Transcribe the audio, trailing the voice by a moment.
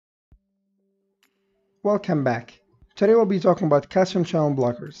Welcome back. Today we'll be talking about calcium channel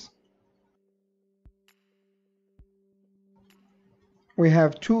blockers. We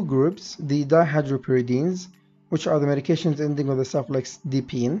have two groups, the dihydropyridines, which are the medications ending with the suffix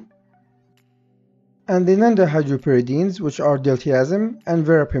dipene, and the non-dihydropyridines, which are diltiazem and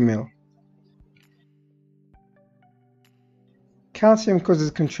verapamil. Calcium causes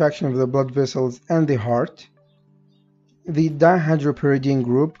contraction of the blood vessels and the heart. The dihydropyridine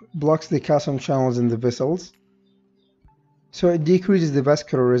group blocks the calcium channels in the vessels, so it decreases the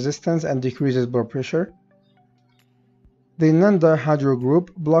vascular resistance and decreases blood pressure. The non-dihydro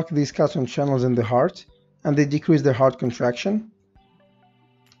group block these calcium channels in the heart, and they decrease the heart contraction.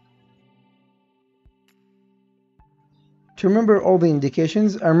 To remember all the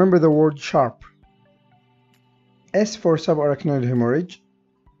indications, I remember the word SHARP. S for subarachnoid hemorrhage,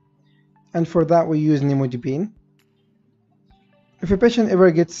 and for that we use nimodipine. If a patient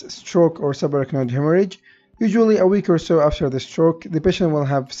ever gets stroke or subarachnoid hemorrhage, usually a week or so after the stroke, the patient will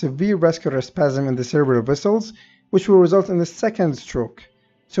have severe vascular spasm in the cerebral vessels, which will result in the second stroke.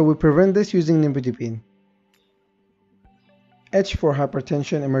 So we prevent this using nimodipine. H for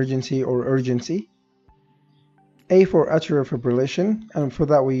hypertension, emergency or urgency. A for atrial fibrillation, and for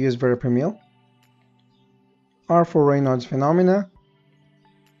that we use verapamil. R for Raynaud's phenomena.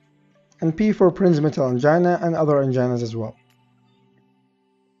 And P for Prinzmetal angina and other anginas as well.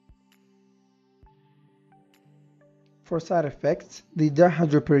 For side effects, the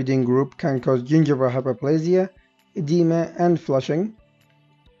dihydropyridine group can cause gingival hyperplasia, edema, and flushing.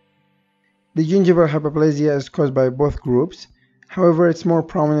 The gingival hyperplasia is caused by both groups, however it's more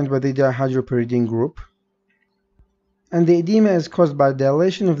prominent by the dihydropyridine group. And the edema is caused by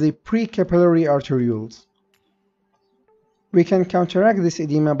dilation of the precapillary arterioles. We can counteract this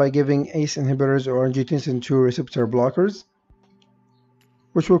edema by giving ACE inhibitors or angiotensin II receptor blockers,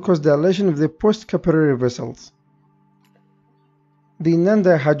 which will cause dilation of the postcapillary vessels. The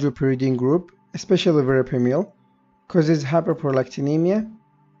non-dihydropyridine group, especially verapamil, causes hyperprolactinemia,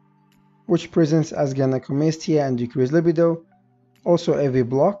 which presents as gynecomastia and decreased libido, also AV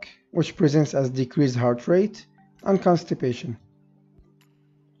block, which presents as decreased heart rate, and constipation.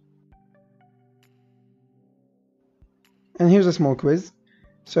 And here's a small quiz.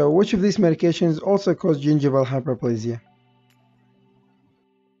 So, which of these medications also cause gingival hyperplasia?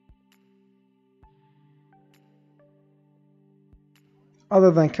 Other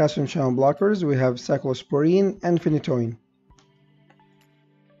than calcium channel blockers, we have cyclosporine and phenytoin.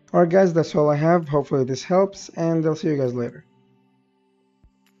 Alright guys, that's all I have. Hopefully this helps, and I'll see you guys later.